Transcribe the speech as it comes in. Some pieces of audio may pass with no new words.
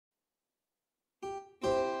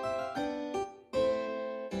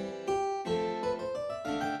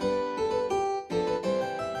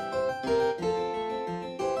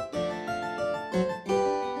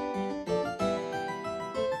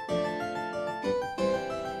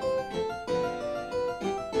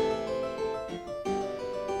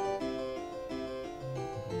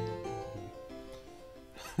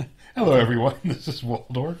Hello, everyone. This is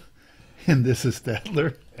Waldorf. And this is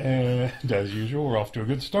Statler. And as usual, we're off to a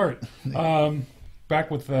good start. Back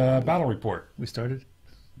with Battle Report. We started?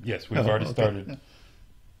 Yes, we've already started.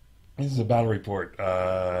 This is a Battle Report.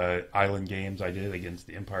 Island games I did against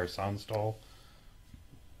the Empire Sonnstahl.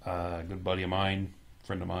 A good buddy of mine,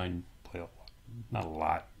 friend of mine, play a lot. Not a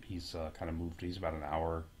lot. He's kind of moved. He's about an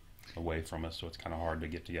hour away from us, so it's kind of hard to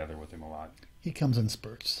get together with him a lot. He comes in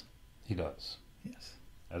spurts. He does. Yes.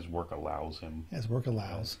 As work allows him. As work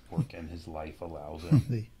allows. As work and his life allows him.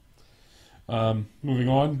 The Moving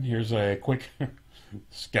on, here's a quick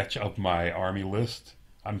sketch of my army list.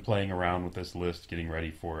 I'm playing around with this list, getting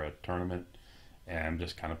ready for a tournament, and I'm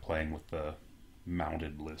just kind of playing with the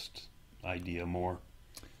mounted list idea more.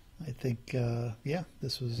 I think, yeah,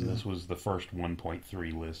 this was... This was the first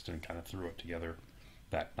 1.3 list, and kind of threw it together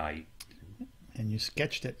that night. And you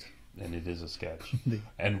sketched it. And it is a sketch.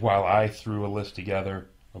 And while I threw a list together,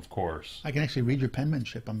 of course... I can actually read your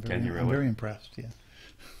penmanship. I'm very impressed, yeah.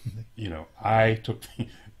 You know, I took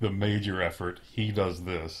the major effort. He does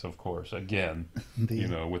this, of course, again, you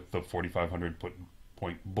know, with the 4,500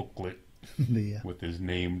 point booklet with his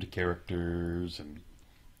named characters and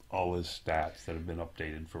all his stats that have been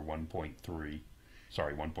updated for 1.3.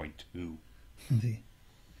 Sorry, 1.2.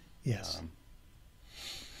 Yes.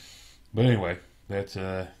 But anyway, that's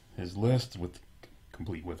his list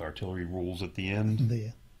complete with artillery rules at the end,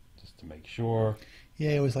 just to make sure.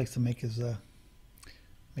 Yeah, he always likes to make his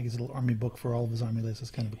little army book for all of his army lists. It's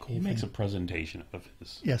kind of a cool thing. He makes a presentation of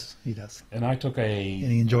his. Yes, he does. And I took and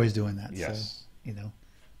he enjoys doing that. Yes. So, you know.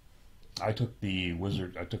 I took the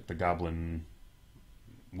wizard. I took the goblin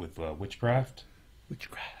with witchcraft.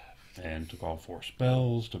 And took all 4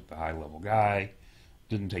 spells. Took the high level guy.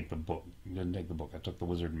 Didn't take the book. I took the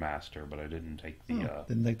wizard master, but I didn't take the.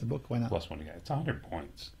 Didn't take the book. Why not? +1 guy. It's 100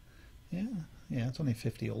 points. Yeah, it's only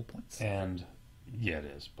 50 old points. And yeah, it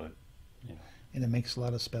is, but you know. And it makes a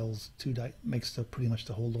lot of spells 2 dice. Makes pretty much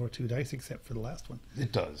the whole lore 2 dice, except for the last one.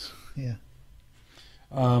 It does. Yeah.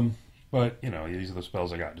 But you know, these are the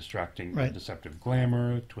spells I got: distracting, deceptive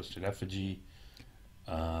glamour, twisted effigy,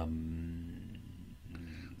 Will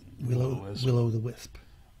o' the Wisp. Will o'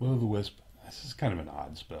 the Wisp. This is kind of an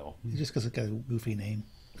odd spell. Just because it's got a goofy name.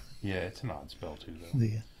 Yeah, it's an odd spell too, though.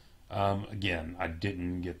 Yeah. Again, I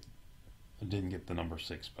didn't get the number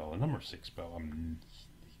 6 spell. A number 6 spell.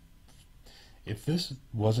 If this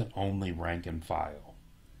wasn't only rank and file,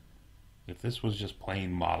 if this was just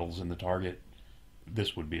plain models in the target,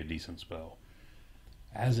 this would be a decent spell.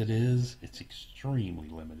 As it is, it's extremely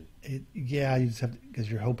limited. Yeah, you just have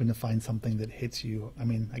because you're hoping to find something that hits you. I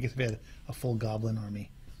mean, I guess if you had a full goblin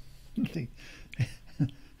army.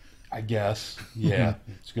 I guess, yeah,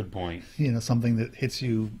 it's a good point. You know, something that hits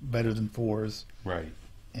you better than 4s, right?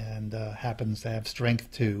 And happens to have strength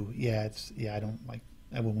too. Yeah, I don't like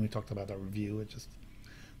when we talked about our review. It's just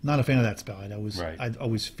not a fan of that spell. I'd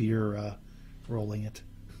always fear rolling it.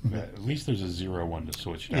 Yeah, at least there's a 0-1 to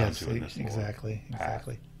switch down to in this lore. Exactly.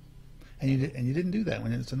 And you didn't do that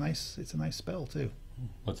when it's a nice spell too.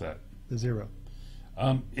 What's that? The 0.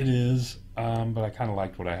 It is, but I kind of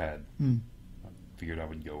liked what I had. I figured I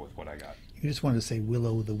would go with what I got. You just wanted to say Will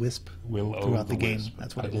o' the Wisp throughout the game.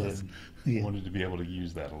 That's what it was. I wanted to be able to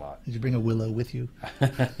use that a lot. Did you bring a willow with you?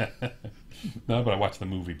 No, but I watched the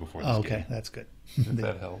movie before this game. That's good.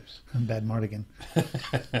 That helps. Bad Mardigan.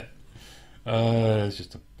 It's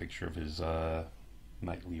just a picture of his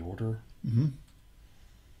knightly order.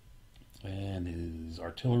 And his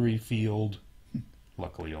artillery field.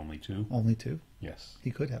 Luckily, only 2. Only 2? Yes. He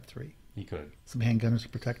could have 3. He could. Some handgunners to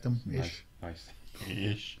protect him. Nice.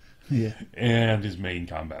 Ish. Yeah. And his main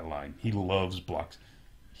combat line. He loves blocks.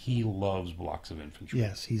 He loves blocks of infantry.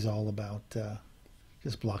 Yes, he's all about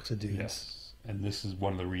just blocks of dudes. Yes. And this is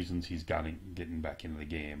one of the reasons he's getting back into the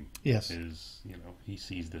game. Yes. Is, you know, he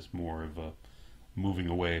sees this more of a moving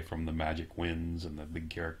away from the magic wins and the big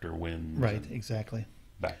character wins. Right, exactly.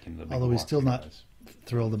 Back into the big Although he's still not guys.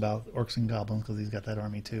 Thrilled about Orcs and Goblins because he's got that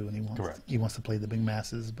army too, and he wants to play the big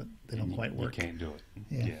masses, but they don't quite work. You can't do it.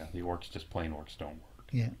 Yeah, the Orcs, just plain Orcs, don't work.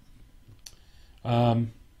 Yeah.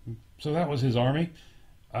 So that was his army.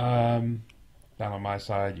 Down on my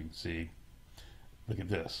side, you can see. Look at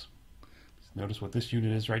this. Notice what this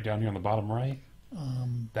unit is right down here on the bottom right.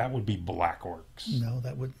 That would be Black Orcs. No,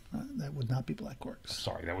 that would not be Black Orcs.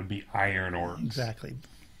 Sorry, that would be Iron Orcs. Exactly.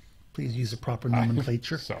 Please use the proper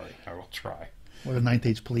nomenclature. Sorry, I will try. Or the 9th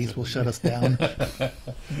Age Police will shut us down.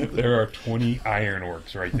 There are 20 Iron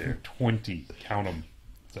Orcs right there. 20. Count them.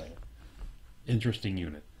 So, interesting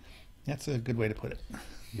unit. That's a good way to put it.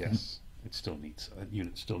 Yes. It still needs, a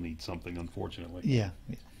unit still needs something, unfortunately. Yeah.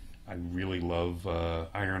 I really love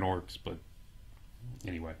Iron Orcs, but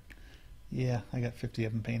anyway. Yeah, I got 50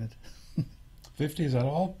 of them painted. 50, is that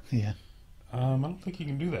all? Yeah. I don't think you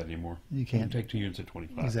can do that anymore. You can't. You can take 2 units at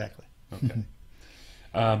 25. Exactly. Okay.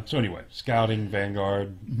 So anyway, scouting,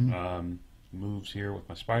 vanguard, moves here with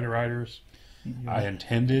my spider riders. I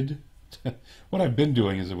intended what I've been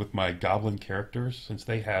doing is with my goblin characters, since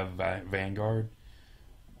they have vanguard,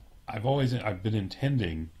 I've been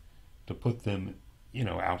intending to put them,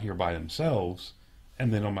 out here by themselves,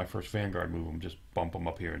 and then on my first vanguard move them, just bump them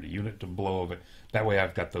up here into unit to blow of it. That way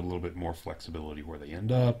I've got the little bit more flexibility where they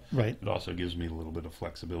end up. Right. It also gives me a little bit of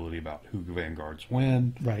flexibility about who vanguards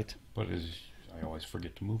when. Right. But I always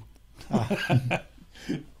forget to move.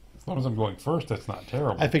 As long as I'm going first, that's not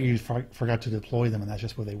terrible. I figured you forgot to deploy them, and that's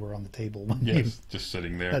just where they were on the table. Yes, just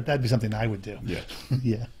sitting there. That'd be something I would do. Yeah.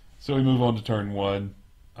 Yeah. So we move on to turn 1.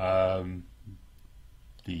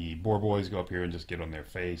 The boar boys go up here and just get on their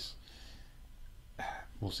face.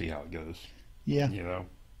 We'll see how it goes. Yeah.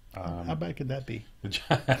 How bad could that be?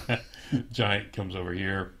 The giant comes over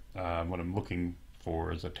here. What I'm looking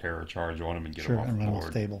for is a terror charge on him and get him off the board. Off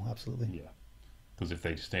the table, absolutely. Yeah. Because if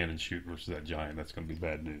they stand and shoot versus that giant, that's going to be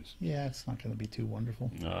bad news. Yeah, it's not going to be too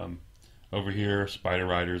wonderful. Over here, spider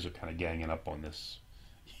riders are kind of ganging up on this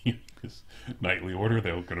nightly order.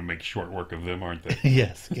 They're going to make short work of them, aren't they?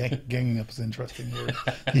 Yes, ganging up is an interesting word.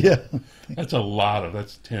 Yeah. That's a lot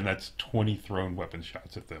that's 20 thrown weapon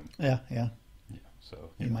shots at them. Yeah.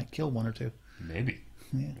 So you might kill 1 or 2. Maybe.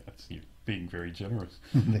 Yeah. That's you being very generous.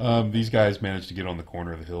 These guys managed to get on the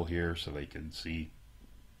corner of the hill here so they can see.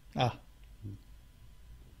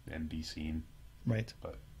 And be seen. Right.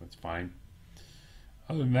 But that's fine.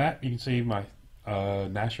 Other than that, you can see my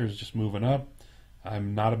Nashers is just moving up.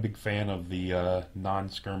 I'm not a big fan of the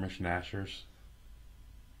non-skirmish Nashers.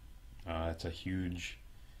 It's a huge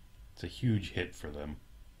hit for them.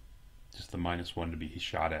 Just the -1 to be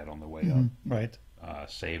shot at on the way up. Right.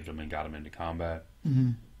 Saved them and got them into combat.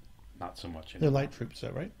 Not so much anymore. They're light troops,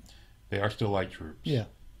 though, right? They are still light troops. Yeah.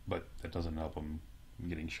 But that doesn't help them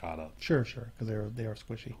getting shot up. Sure, because they are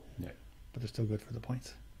squishy. Yeah. But they're still good for the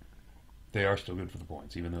points. They are still good for the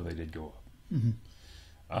points, even though they did go up.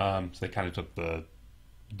 So they kind of took the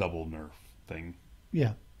double nerf thing.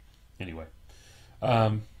 Yeah. Anyway.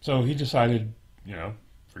 So he decided,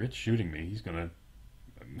 forget shooting me. He's going to...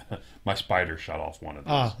 My spider shot off one of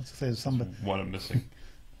these. Let's say somebody... One I'm missing.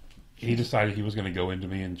 He decided he was going to go into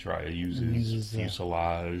me and try to use his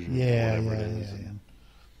fuselage or whatever it is. Yeah.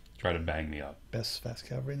 Try to bang me up. Best fast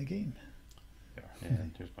cavalry in the game. Yeah.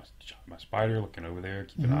 And here's my spider looking over there.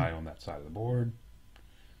 Keep an eye on that side of the board.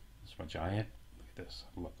 This is my giant. Look at this.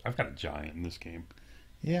 I've got a giant in this game.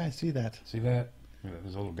 Yeah, I see that. See that?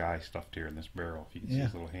 There's a little guy stuffed here in this barrel. If you can see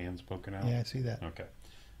his little hands poking out. Yeah, I see that. Okay.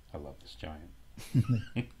 I love this giant.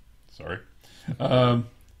 Sorry.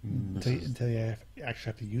 Until you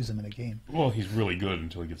actually have to use him in a game. Well, he's really good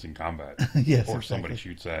until he gets in combat. Yes, or exactly. somebody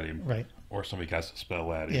shoots at him. Right. Or somebody casts a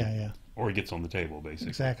spell at him. Yeah. Or he gets on the table, basically.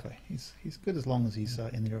 Exactly. He's good as long as he's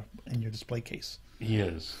in your display case. He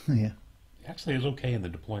is. Yeah. He actually is okay in the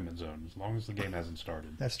deployment zone as long as the game hasn't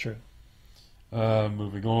started. That's true.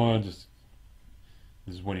 Moving on,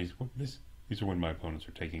 these are when my opponents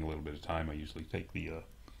are taking a little bit of time. I usually take the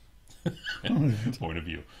point of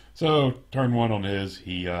view. So turn 1 on his,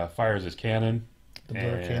 he fires his cannon. The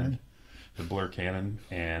blur cannon. The blur cannon,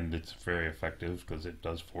 and it's very effective because it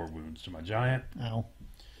does 4 wounds to my giant. Ow.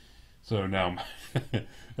 So now,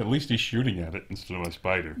 at least he's shooting at it instead of my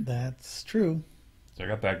spider. That's true. So I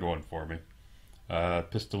got that going for me.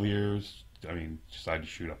 Pistoliers, decide to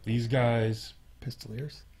shoot up these guys.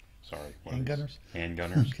 Pistoliers? Sorry. Handgunners?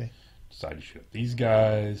 Handgunners. Okay. Decide to shoot up these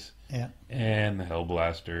guys. Yeah. And the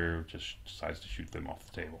Hellblaster just decides to shoot them off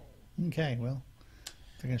the table. Okay, well,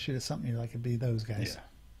 if they're going to shoot at something, you'd like it to be those guys.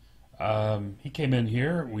 Yeah. He came in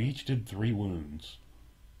here. We each did 3 wounds.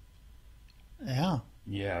 Yeah.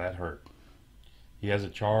 Yeah, that hurt. He has a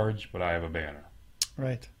charge, but I have a banner.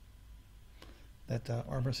 Right. That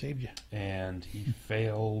armor saved you. And he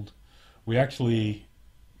failed. We actually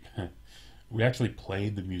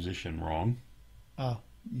played the musician wrong.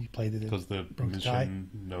 You played it because the musician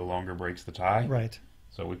no longer breaks the tie. Right.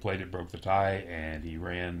 So we played it, broke the tie, and he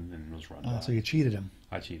ran and was run by. So you cheated him.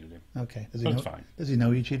 I cheated him. Okay. Does he know? It's fine. Does he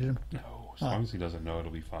know you cheated him? No. As long as he doesn't know,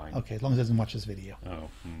 it'll be fine. Okay. As long as he doesn't watch this video. Oh,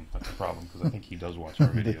 that's a problem because I think he does watch our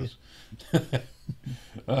videos.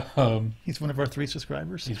 He's one of our 3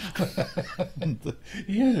 subscribers. He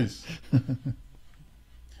is.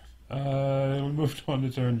 We moved on to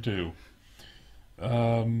turn 2.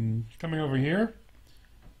 Coming over here.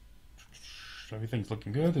 Everything's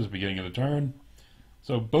looking good. This is the beginning of the turn.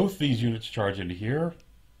 So both these units charge into here.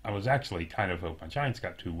 I was actually kind of hoping, my giant's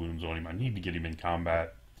got 2 wounds on him. I need to get him in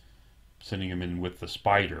combat. Sending him in with the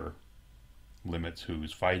spider limits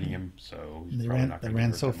who's fighting him, so he's they probably ran, not they going to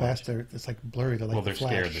ran so fast, it's like blurry. They're like well, they're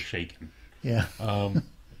Flash. scared, they're shaking. Yeah.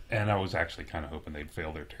 And I was actually kind of hoping they'd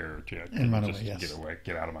fail their terror check and run just away, to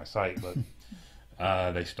get out of my sight,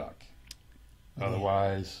 but they stuck.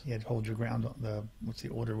 Otherwise, you had to hold your ground on the what's the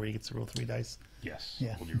order where you get to roll 3 dice? yes,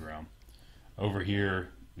 Yeah. hold your ground. Over here,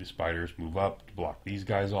 the spiders move up to block these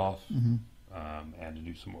guys off, and to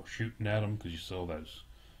do some more shooting at them because you saw those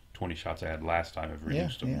 20 shots I had last time have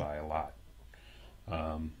reduced them by a lot.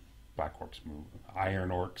 Black orcs move, iron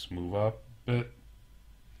orcs move up, but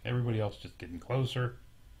everybody else just getting closer.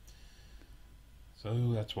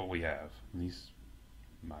 So that's what we have. And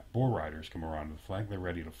my boar riders come around to the flank. They're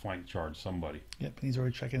ready to flank charge somebody. Yep, he's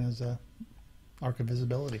already checking his arc of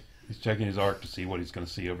visibility. He's checking his arc to see what he's going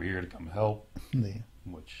to see over here to come help,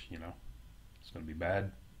 which, you know, it's going to be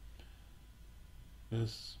bad.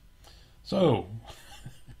 So,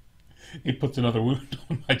 he puts another wound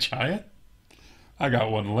on my giant. I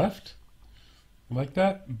got one left, like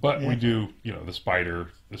that. But we do, you know, the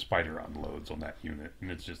spider unloads on that unit,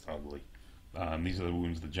 and it's just ugly. These are the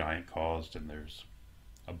wounds the giant caused, and there's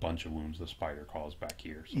a bunch of wounds the spider caused back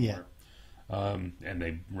here somewhere. And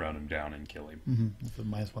they run him down and kill him. With the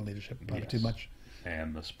 -1 leadership, probably too much.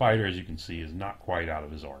 And the spider, as you can see, is not quite out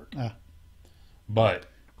of his arc. But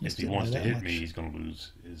if he wants to hit me, he's going to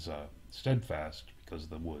lose his steadfast because of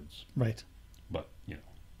the woods. Right. But, you know,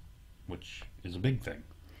 which is a big thing.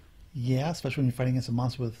 Yeah, especially when you're fighting against a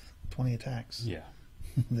monster with 20 attacks. Yeah.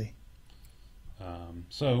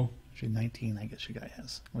 So... Actually, 19, I guess your guy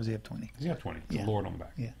has. Or does he have 20? He's got 20. It's a lord on the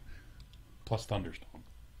back. Yeah. Plus thunderstorm.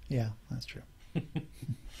 Yeah, that's true.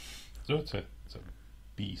 So it's a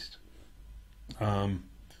beast.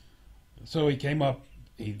 So he came up.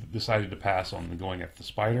 He decided to pass on going after the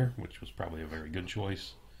spider, which was probably a very good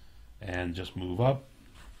choice, and just move up.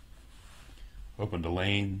 Opened a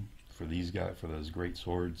lane for these guys, for those great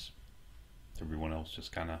swords. Everyone else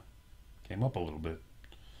just kind of came up a little bit.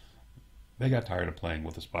 They got tired of playing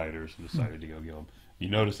with the spiders and decided to go kill them. You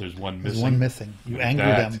notice there's one missing. There's one missing. You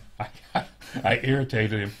angered them. I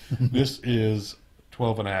irritated him. This is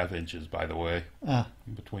 12.5 inches, by the way,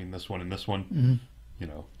 between this one and this one. You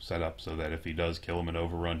know, set up so that if he does kill him and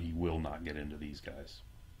overrun, he will not get into these guys.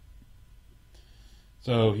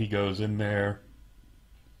 So he goes in there,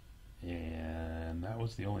 and that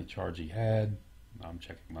was the only charge he had. I'm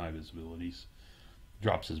checking my visibilities.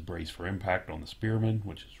 Drops his brace for impact on the spearman,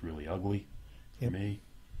 which is really ugly for me.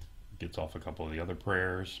 Gets off a couple of the other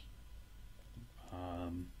prayers.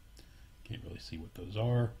 Can't really see what those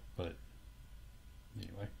are, but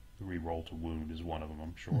anyway, the re-roll to wound is one of them,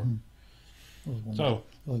 I'm sure. The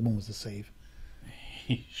only one was the save.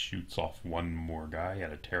 He shoots off one more guy. He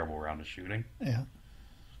had a terrible round of shooting. Yeah.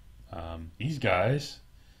 These guys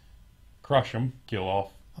crush him, kill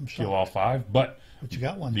all 5, but you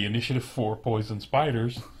got one. The initiative 4 poison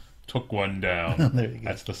spiders took one down. There you go.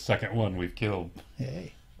 That's the second one we've killed.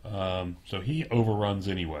 Hey. So he overruns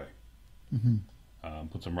anyway.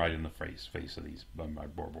 Puts him right in the face of these my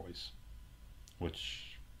boar boys,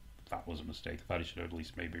 which I thought was a mistake. I thought he should at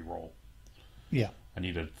least maybe roll. Yeah. I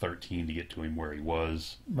needed 13 to get to him where he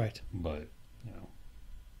was. Right. But, you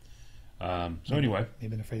know. So anyway. They've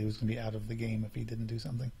been afraid he was going to be out of the game if he didn't do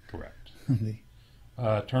something. Correct.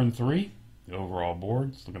 Turn 3. The overall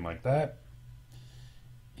board's looking like that.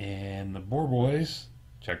 And the boar boys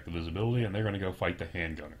check the visibility, and they're going to go fight the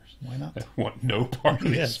handgunners. Why not? They want no part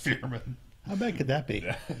of these spearmen. How bad could that be?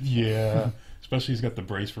 Yeah. Especially he's got the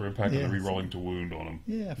brace for impact and the re-rolling to wound on him.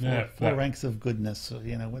 Yeah, four ranks of goodness. So,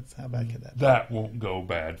 you know, how bad could that be? That won't go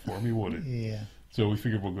bad for me, would it? Yeah. So we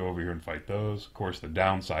figured we'll go over here and fight those. Of course, the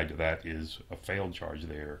downside to that is a failed charge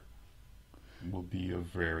there will be a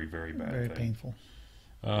very, very bad thing. Very painful.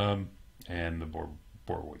 And the boar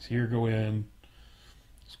boys here go in.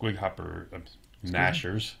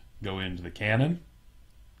 Gnashers go into the cannon.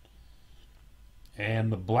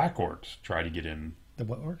 And the black orcs try to get in. The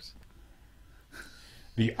what orcs?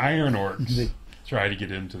 The iron orcs try to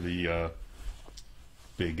get into the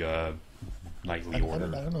big knightly order.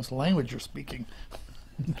 I don't know what language you're speaking.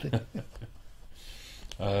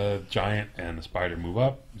 Giant and the spider move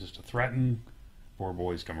up just to threaten. Boar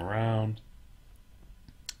boys come around.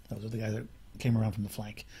 Those are the guys that came around from the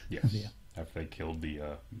flank. Yes. Yeah. After they killed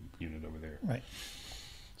the unit over there. Right.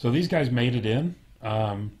 So these guys made it in.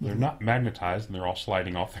 They're not magnetized, and they're all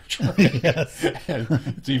sliding off their turret. Yes. And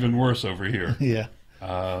it's even worse over here. Yeah.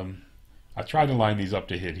 I tried to line these up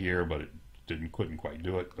to hit here, but couldn't quite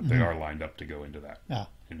do it. But they are lined up to go into that,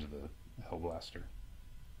 into the Hellblaster.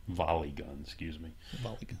 volley gun, excuse me.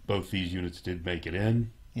 Volley gun. Both these units did make it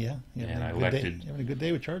in. Yeah, and I elected. Having a good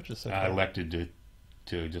day with charges. So I elected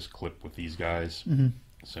to just clip with these guys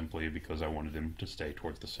simply because I wanted him to stay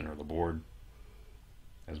towards the center of the board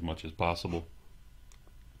as much as possible.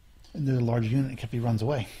 And there's a large unit if he runs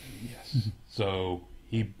away. Yes. So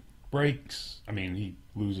he breaks. I mean, he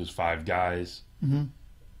loses 5 guys.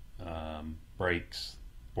 Breaks.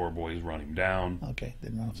 Boar boys run him down. Okay,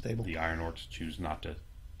 didn't run off stable. The Iron Orcs choose not to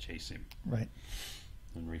chase him. Right.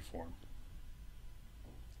 And reform.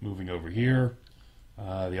 Moving over here,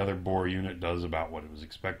 the other boar unit does about what it was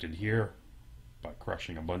expected here by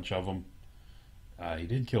crushing a bunch of them. He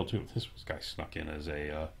did kill 2. This guy snuck in as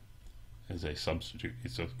a substitute.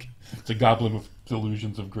 It's a goblin with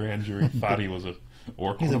delusions of grandeur. He thought he was a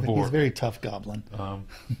orc on a boar. He's a very tough goblin.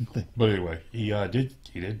 But anyway, he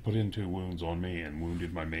did put in 2 wounds on me and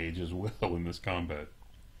wounded my mage as well in this combat.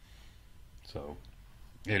 So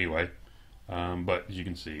anyway, but as you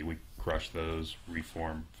can see, we crushed those,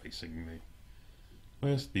 reform facing the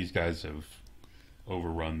west. These guys have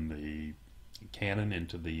overrun the cannon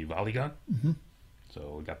into the volley gun.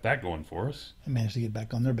 So we got that going for us. And managed to get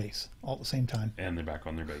back on their base all at the same time. And they're back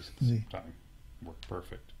on their base at the same time. Worked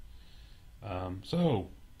perfect. So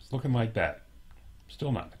it's looking like that.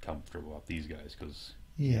 Still not comfortable about these guys because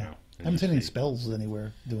I haven't seen any spells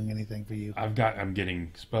anywhere doing anything for you. I'm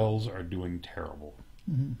getting spells are doing terrible.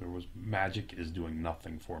 There was magic is doing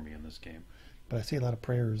nothing for me in this game. But I see a lot of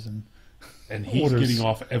prayers and he's orders. getting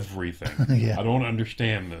off everything. I don't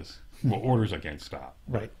understand this. Well, orders I can't stop.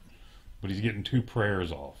 Right. But he's getting 2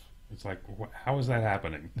 prayers off. It's like, how is that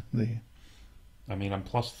happening? I mean, I'm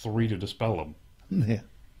 +3 to dispel them. Yeah.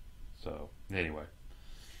 So, anyway.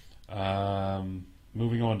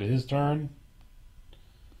 Moving on to his turn.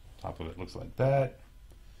 Top of it looks like that.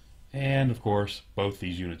 And, of course, both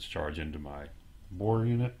these units charge into my boar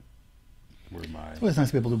unit. Where It's nice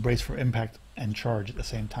to be able to brace for impact and charge at the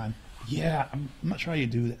same time. Yeah. I'm not sure how you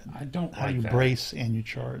do that. I don't how like you that. brace and you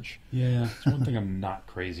charge. Yeah, it's one thing I'm not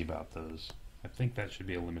crazy about those. I think that should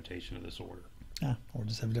be a limitation of this order. Or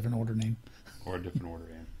just have a different order name. Or a different order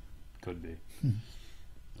name. Could be.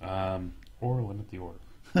 Or limit the order.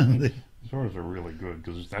 These orders are really good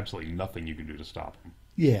because there's absolutely nothing you can do to stop them.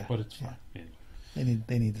 Yeah. But it's fine. Yeah. Anyway.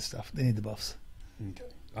 They need the stuff. They need the buffs. Okay.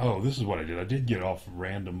 Oh, this is what I did. I did get off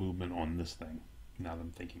random movement on this thing. Now that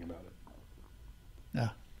I'm thinking about it.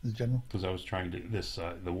 The general. Because I was trying to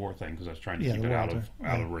the war thing. Because I was trying to keep it out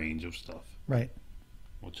of range of stuff. Right.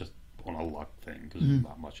 Well, just on a luck thing because there's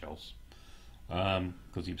not much else.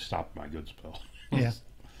 Because he stopped my good spell. Yeah.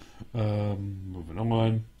 Moving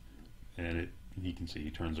on, and you can see he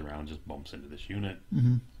turns around, just bumps into this unit.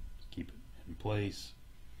 Keep it in place.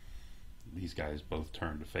 These guys both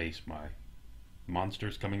turn to face my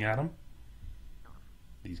monsters coming at them.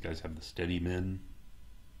 These guys have the steady men,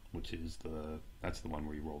 which is that's the one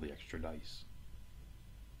where you roll the extra dice,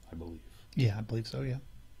 I believe. Yeah, I believe so. Yeah.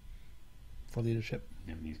 For leadership.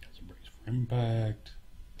 And these guys are braced for impact.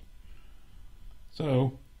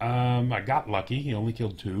 So I got lucky. He only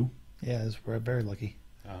killed 2. Yeah, we're very lucky.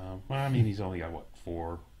 Well, I mean, he's only got what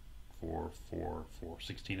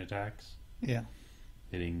 16 attacks. Yeah.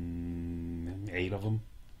 Hitting 8 of them.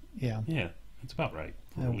 Yeah. Yeah, that's about right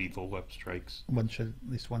for lethal web strikes. At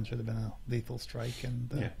least one should have been a lethal strike,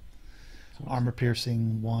 and So armor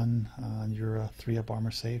piercing 1. You're a 3-up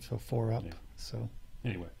armor save, so 4 up. Yeah. So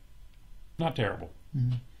anyway, not terrible.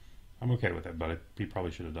 I'm okay with that, but he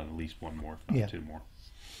probably should have done at least 1 more, if not 2 more.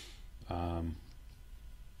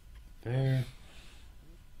 There.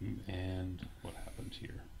 And what happened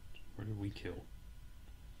here? Where did we kill?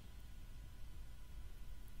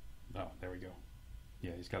 Oh, there we go.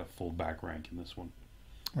 Yeah, he's got a full back rank in this one.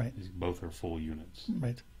 Right. Both are full units.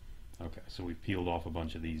 Right. Okay, so we peeled off a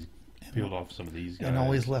bunch of these. Peeled off some of these guys. And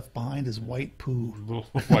always left behind is white poo.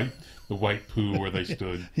 The white poo where they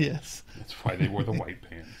stood. Yes. That's why they wore the white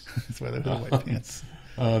pants. That's why they wore the white pants.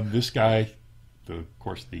 This guy, of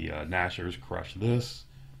course, the Nashers crushed this.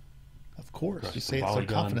 Of course, you say it so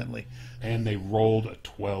confidently. And they rolled a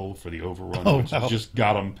 12 for the overrun, which just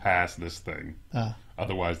got them past this thing.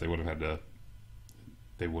 Otherwise, they would have had to.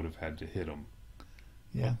 They would have had to hit them.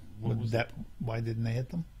 Yeah. Why didn't they hit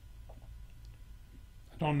them?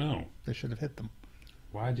 I don't know. They should have hit them.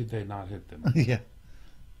 Why did they not hit them? Yeah.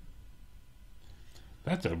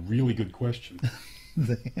 That's a really good question.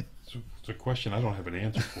 It's a question I don't have an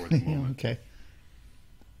answer for at the moment. Okay.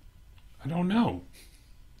 I don't know.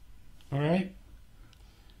 All right.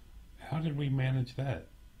 How did we manage that?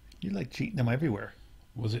 You like cheating them everywhere.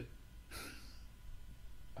 Was it?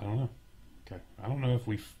 I don't know. Okay. I don't know if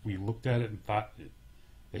we looked at it and thought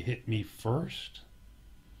they hit me first,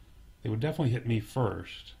 They would definitely hit me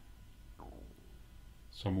first.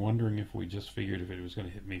 So I'm wondering if we just figured if it was going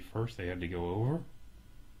to hit me first, they had to go over.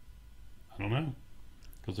 I don't know.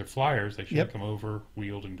 Because they're flyers, they should come over,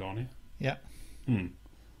 wheeled, and gone in. Yeah. I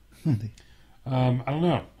don't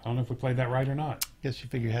know. I don't know if we played that right or not. Guess you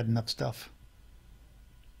figure you had enough stuff.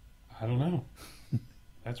 I don't know.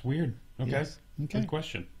 That's weird. Okay. Yes. Okay. Good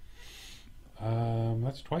question.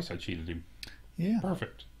 That's twice I cheated him. Yeah.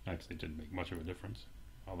 Perfect. Actually, it didn't make much of a difference.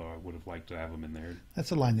 Although I would have liked to have him in there. That's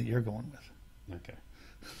the line that you're going with. Okay.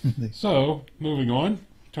 So, moving on.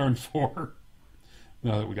 Turn 4.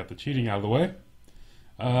 Now that we got the cheating out of the way.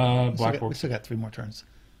 We still got 3 more turns.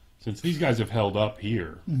 Since these guys have held up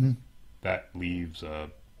here, that leaves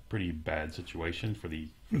a pretty bad situation for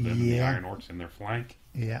them and the Iron Orcs in their flank.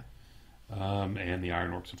 Yeah. And the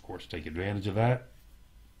Iron Orcs, of course, take advantage of that.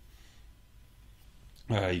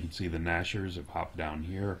 You can see the Nashers have hopped down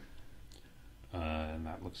here. And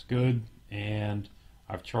that looks good. And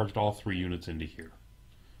I've charged all 3 units into here.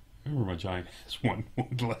 Remember, my giant has 1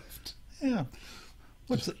 wound left. Yeah.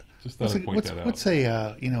 Just thought I'd point that out. What's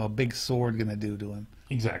a big sword going to do to him?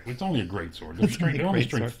 Exactly. It's only a great sword. They're only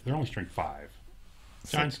strength 5.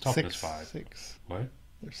 Giant's toughness 5. 6. What?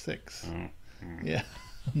 They're 6. Oh, Yeah.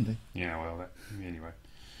 Yeah, well, anyway.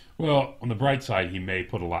 Well, on the bright side, he may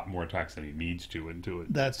put a lot more attacks than he needs to into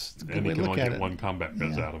it. That's the and way he to can look only at get it. 1 combat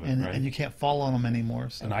phase out of it, right? And you can't fall on him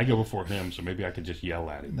anymore. So. And I go before him, so maybe I could just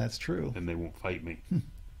yell at him. That's true. And they won't fight me.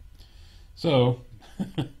 So,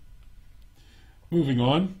 moving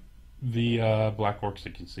on, the Black Orcs that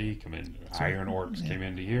you can see come in. Iron Orcs came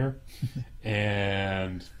into here,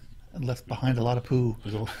 and left behind a lot of poo.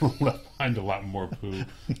 Left behind a lot more poo.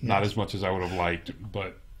 Yes. Not as much as I would have liked,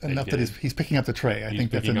 but enough that he's picking up the tray. I think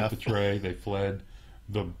that's enough. He's picking up the tray. They fled.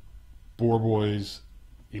 The Boar Boys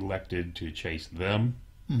elected to chase them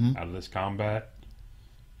out of this combat,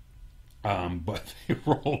 but they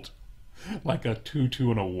rolled like a 2,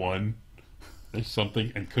 2, and a 1 or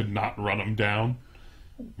something, and could not run them down.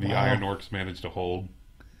 The Iron Orcs managed to hold,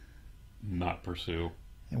 not pursue.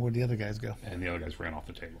 And where'd the other guys go? And the other guys ran off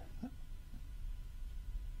the table.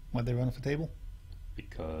 Why'd they run off the table?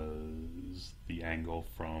 Because the angle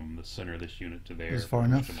from the center of this unit to there was far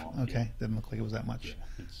enough. Okay, yeah. Didn't look like it was that much.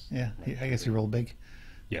 Yeah, I guess he rolled big.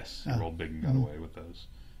 Yes, he rolled big and got away with those.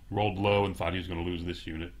 Rolled low and thought he was going to lose this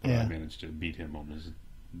unit, but I managed to beat him on his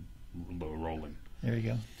low rolling. There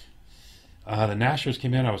you go. The Nashers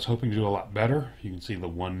came in. I was hoping to do a lot better. You can see the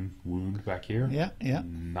 1 wound back here. Yeah.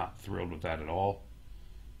 Not thrilled with that at all.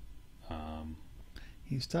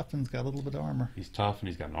 He's tough and he's got a little bit of armor. He's tough and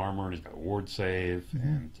he's got an armor and he's got a ward save.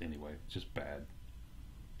 And anyway, just bad.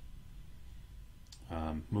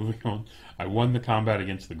 Moving on. I won the combat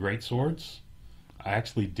against the Great Swords. I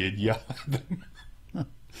actually did yell at them.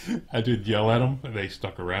 I did yell at them. They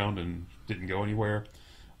stuck around and didn't go anywhere.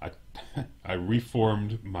 I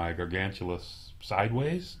reformed my Gargantulus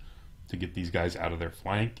sideways to get these guys out of their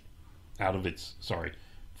flank,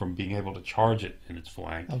 from being able to charge it in its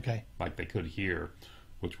flank, like they could here,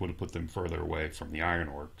 which would have put them further away from the Iron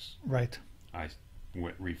Orcs. Right. I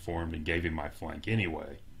reformed and gave him my flank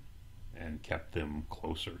anyway, and kept them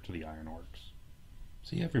closer to the Iron Orcs.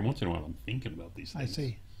 See, every once in a while I'm thinking about these things. I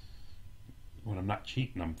see. When I'm not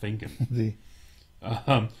cheating, I'm thinking.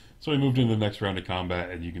 So we moved into the next round of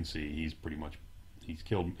combat, and you can see he's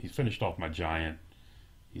finished off my giant.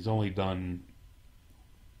 He's only done,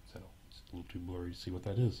 so it's a little too blurry to see what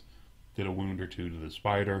that is. Did a wound or 2 to the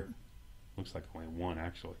spider. Looks like only 1,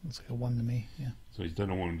 actually. Looks like a 1 to me, yeah. So he's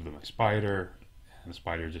done a wound to my spider, and the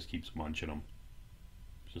spider just keeps munching them.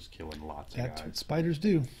 Just killing lots of guys. That's what spiders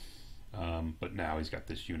do. But now he's got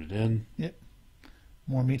this unit in. Yep.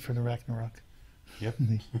 More meat for the Ragnarok. Yep.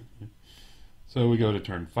 So we go to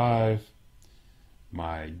turn 5.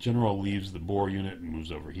 My general leaves the boar unit and moves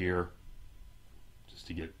over here.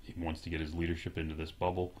 He wants to get his leadership into this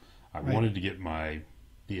bubble. I wanted to get my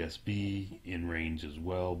BSB in range as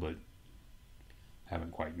well, but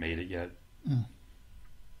haven't quite made it yet.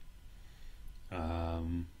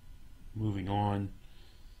 Moving on.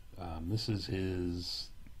 This is his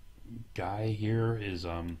guy here is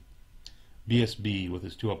BSB with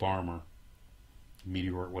his 2-up armor.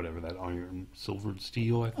 Meteor, whatever that iron silvered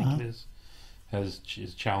steel, I think it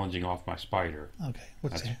is challenging off my spider. Okay,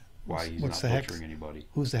 That's why he's not butchering anybody.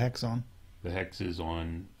 Who's the hex on? The hex is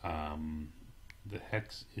on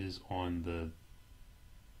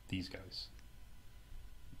these guys,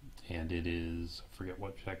 and it is, I forget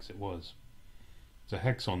what hex it was. It's a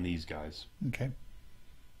hex on these guys. Okay.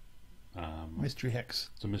 Mystery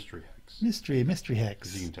hex. It's a mystery hex. Mystery hex.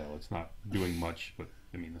 As you can tell, it's not doing much, but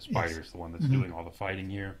I mean, the spider's the one that's doing all the fighting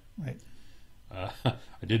here. Right.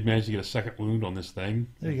 I did manage to get a second wound on this thing.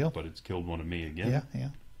 There you go. But it's killed one of me again. Yeah, yeah.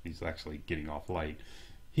 He's actually getting off light.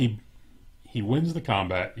 He wins the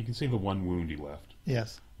combat. You can see the one wound he left.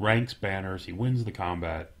 Yes. Ranks, banners. He wins the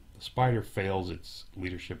combat. The spider fails its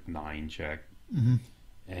leadership 9 check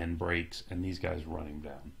and breaks, and these guys run him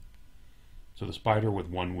down. So the spider with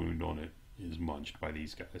one wound on it is munched by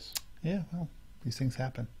these guys. Yeah, well, these things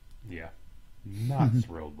happen. Yeah. Not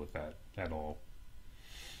thrilled with that at all.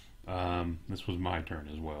 This was my turn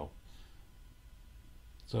as well.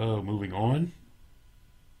 So moving on.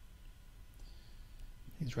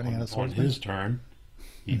 He's running out of swords. On his turn,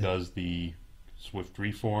 he does the swift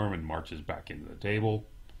reform and marches back into the table.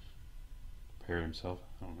 Prepare himself.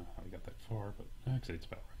 I don't know how he got that far, but actually it's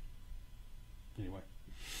about right. Anyway,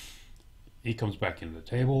 he comes back into the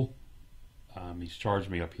table. He's charged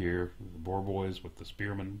me up here with the boar boys with the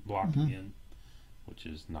spearmen blocking in, which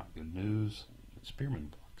is not good news.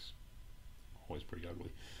 Spearmen blocks, always pretty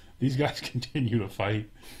ugly. These guys continue to fight,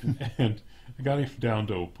 and I got him down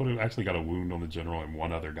to actually got a wound on the general and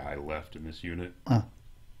one other guy left in this unit.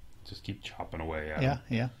 Just keep chopping away at him.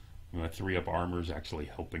 Yeah. My 3-up armor is actually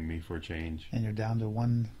helping me for a change. And you're down to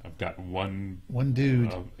one. I've got one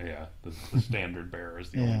dude. The standard bearer is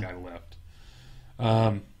the only guy left.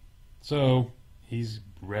 So he's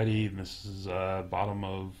ready. This is bottom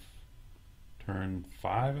of turn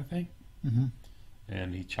 5, I think.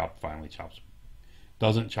 And he finally chops.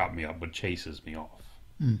 Doesn't chop me up, but chases me off.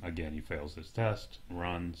 Again, he fails his test,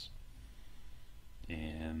 runs,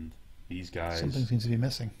 and these guys. Something seems to be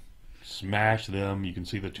missing. Smash them. You can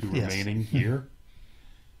see the 2 remaining here.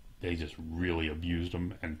 They just really abused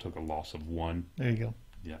them and took a loss of 1. There you go.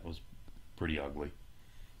 Yeah, it was pretty ugly.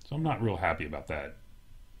 So I'm not real happy about that.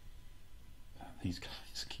 These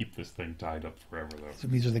guys keep this thing tied up forever, though. So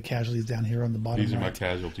these are the casualties down here on the bottom. These are my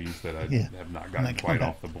casualties that I have not gotten quite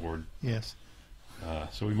off the board. Yes.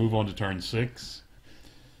 So we move on to turn 6,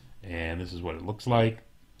 and this is what it looks like.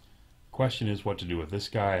 Question is what to do with this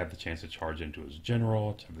guy. I have the chance to charge into his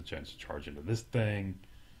general. I have the chance to charge into this thing.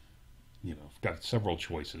 You know, I've got several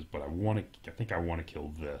choices, but I think I want to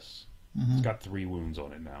kill this. It's got 3 wounds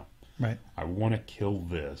on it now. Right. I want to kill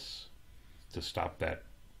this to stop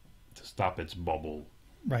its bubble.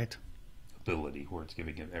 Right. Ability where it's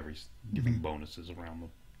giving bonuses around the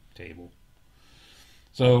table.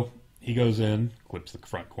 So he goes in, clips the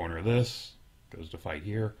front corner of this, goes to fight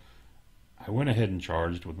here. I went ahead and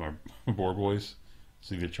charged with my boar boys.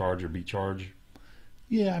 So either charge or be charge.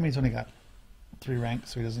 Yeah, I mean, he's only got 3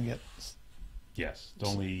 ranks, so he doesn't get. Yes, it's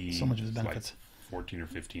only so much of his benefits. Like 14 or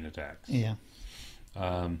 15 attacks. Yeah.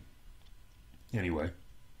 Anyway,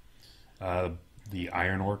 the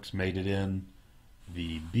Iron Orcs made it in.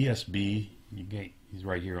 The BSB, he's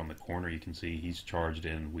right here on the corner. You can see he's charged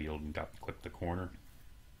in, wheeled, and clipped the corner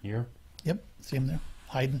here. Yep, see him there,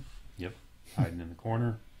 hiding. Yep, hiding in the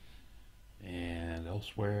corner. And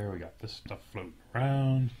elsewhere, we got this stuff floating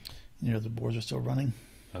around. You know, the boars are still running.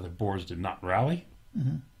 Other boars did not rally.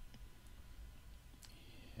 And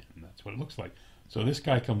that's what it looks like. So this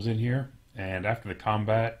guy comes in here, and after the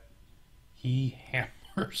combat, he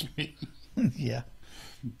hammers me. Yeah.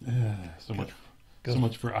 So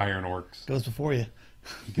much for Iron Orcs. Goes before you.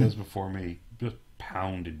 He goes before me. Just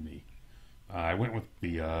pounded me. I went with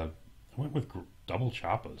double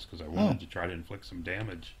choppas because I wanted to try to inflict some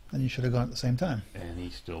damage. Then you should have gone at the same time. And he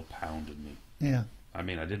still pounded me. Yeah. I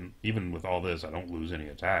mean, I didn't, even with all this, I don't lose any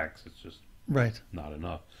attacks. It's just not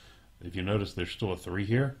enough. If you notice, there's still a 3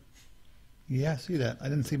 here. Yeah, I see that. I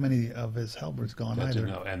didn't see many of his halberds gone either.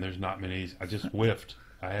 And there's not many. I just whiffed.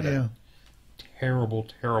 I had a terrible,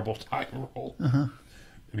 terrible die roll. I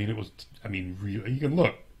mean, really, you can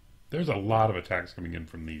look. There's a lot of attacks coming in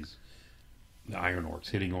from the Iron Orcs,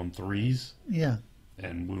 hitting on 3s. Yeah.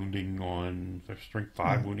 And wounding on strength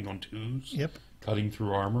 5, wounding on 2s. Yep. Cutting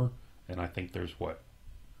through armor. And I think there's a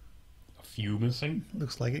few missing.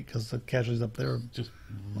 Looks like it because the casualties up there are just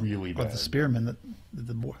really bad. The spearmen that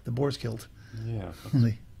the boars killed. Yeah.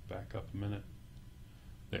 Let's back up a minute.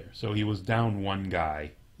 There. So he was down 1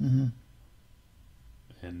 guy. And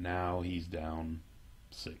now he's down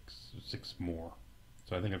 6 more.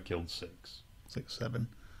 So I think I've killed 6. 6, 7.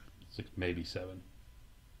 6, maybe 7.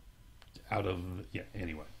 Out of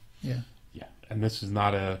anyway. Yeah. Yeah. And this is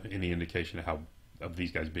not any indication of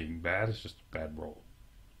these guys being bad. It's just a bad roll.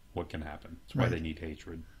 What can happen? That's why they need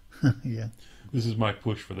hatred. Yeah. This is my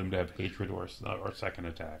push for them to have hatred or second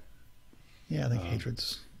attack. Yeah, I think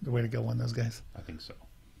hatred's the way to go on those guys. I think so.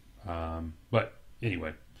 But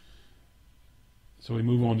anyway, so we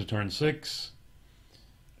move on to turn 6.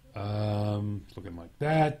 Looking like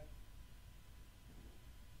that.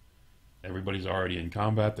 Everybody's already in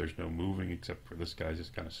combat. There's no moving except for this guy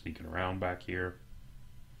just kind of sneaking around back here.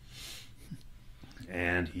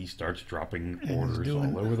 And he starts dropping orders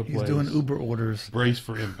all over the place. He's doing Uber orders. Brace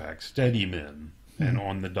for impact. Steady men. And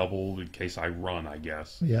on the double in case I run, I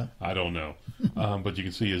guess. Yeah. I don't know. But you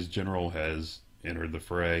can see his general has entered the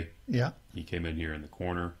fray. Yeah. He came in here in the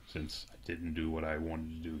corner since I didn't do what I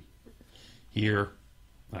wanted to do here.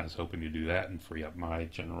 I was hoping to do that and free up my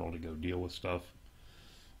general to go deal with stuff.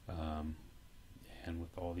 And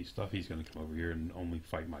with all these stuff, he's going to come over here and only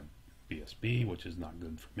fight my BSB, which is not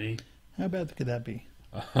good for me. How bad could that be?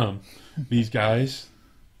 These guys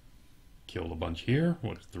killed a bunch here.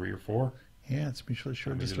 What, 3 or 4? Yeah, it's mutually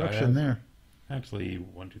assured destruction there. Actually,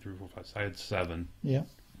 1, 2, 3, 4, 5. So I had 7. Yeah.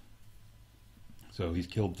 So he's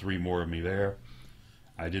killed 3 more of me there.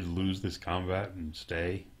 I did lose this combat and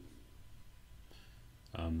stay.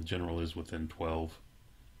 The general is within 12.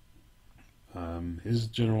 His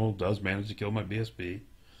general does manage to kill my BSB.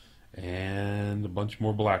 And a bunch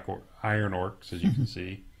more iron orcs, as you can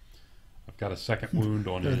see. I've got a second wound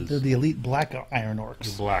on his... They're the elite black iron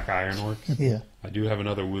orcs. The black iron orcs. Yeah. I do have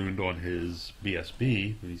another wound on his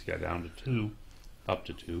BSB. He's got down to 2. Up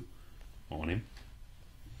to 2 on him.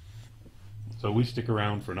 So we stick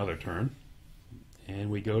around for another turn.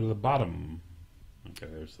 And we go to the bottom. Okay,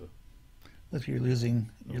 there's the... You're losing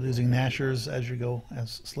Nashers as you go,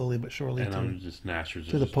 as slowly but surely. And I'm just Nashers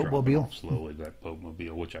to the Pope Mobile. Slowly, that Pope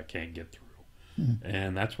Mobile, which I can't get through.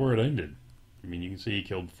 And that's where it ended. I mean, you can see he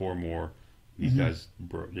killed 4 more. These guys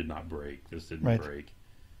did not break. This didn't break.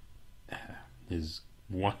 His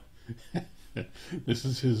one. This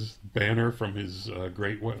is his banner from his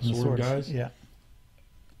Great Sword guys. Yeah.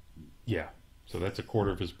 Yeah. So that's a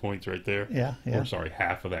quarter of his points right there. Yeah. Yeah. Or sorry,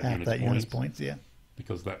 half of that unit's points. Yeah.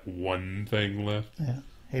 Because that one thing left. Yeah.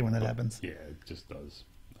 Hey, when that happens. Yeah, it just does.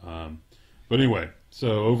 But anyway,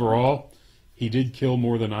 so overall, he did kill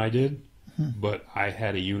more than I did. But I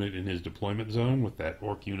had a unit in his deployment zone with that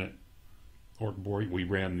orc unit. Orc boy, we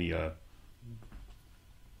ran the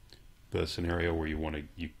scenario where you want a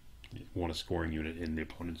scoring unit in the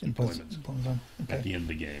opponent's deployment zone at the end of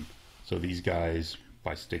the game. So these guys,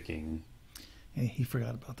 by sticking, he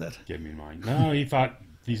forgot about that. Gave me in mind. No, he thought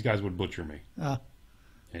these guys would butcher me,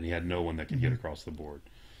 and he had no one that could get across the board.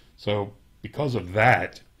 So because of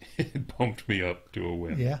that, it bumped me up to a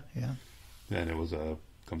win. Yeah, yeah. Then it was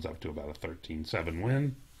comes up to about a 13-7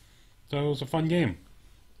 win. So it was a fun game.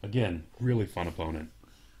 Again, really fun opponent.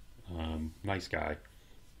 Nice guy.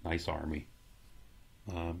 Nice army.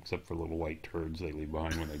 Except for little white turds they leave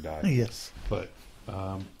behind when they die. Yes. But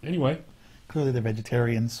anyway. Clearly they're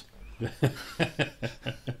vegetarians. The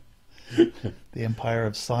empire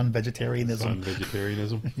of sun vegetarianism. Sun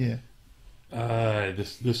vegetarianism? Yeah.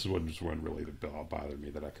 This was one really that bothered me,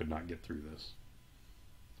 that I could not get through this.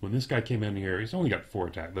 When this guy came in here, he's only got 4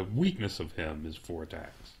 attacks. The weakness of him is 4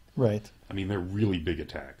 attacks. Right. I mean, they're really big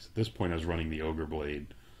attacks. At this point, I was running the Ogre Blade.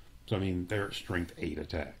 So, I mean, they're strength 8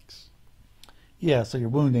 attacks. Yeah, so you're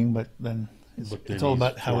wounding, but then it's all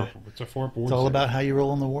about how... It's a 4 board It's all save. About how you roll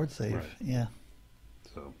on the ward save. Right. Yeah.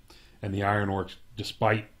 So, and the Iron Orcs,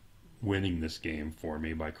 despite winning this game for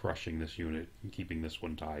me by crushing this unit and keeping this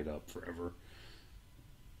one tied up forever,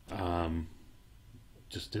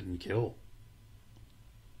 just didn't kill.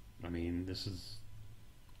 I mean, this is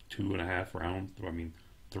 2.5 rounds. I mean,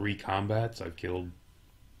 3 combats. I've killed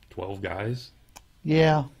 12 guys.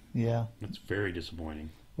 Yeah, yeah. That's very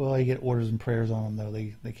disappointing. Well, you get orders and prayers on them, though.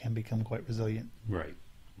 They can become quite resilient. Right.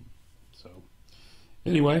 So,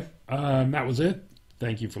 anyway, that was it.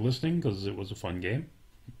 Thank you for listening, because it was a fun game.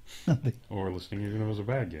 Or listening even if it was a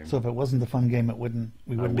bad game. So if it wasn't a fun game, we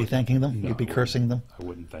wouldn't be thanking them? No, You'd be cursing them? I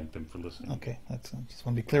wouldn't thank them for listening. Okay, I just want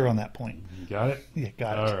to be clear on that point. You got it? Yeah,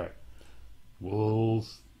 got it. All right. We'll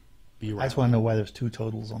be around. I just want to know why there's 2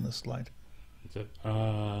 totals on this slide. That's it.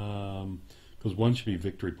 Because one should be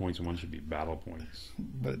victory points and one should be battle points.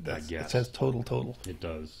 But it says total. It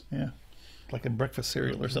does. Yeah. Like a breakfast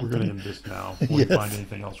cereal or something. We're going to end this now before we find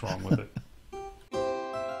anything else wrong with it.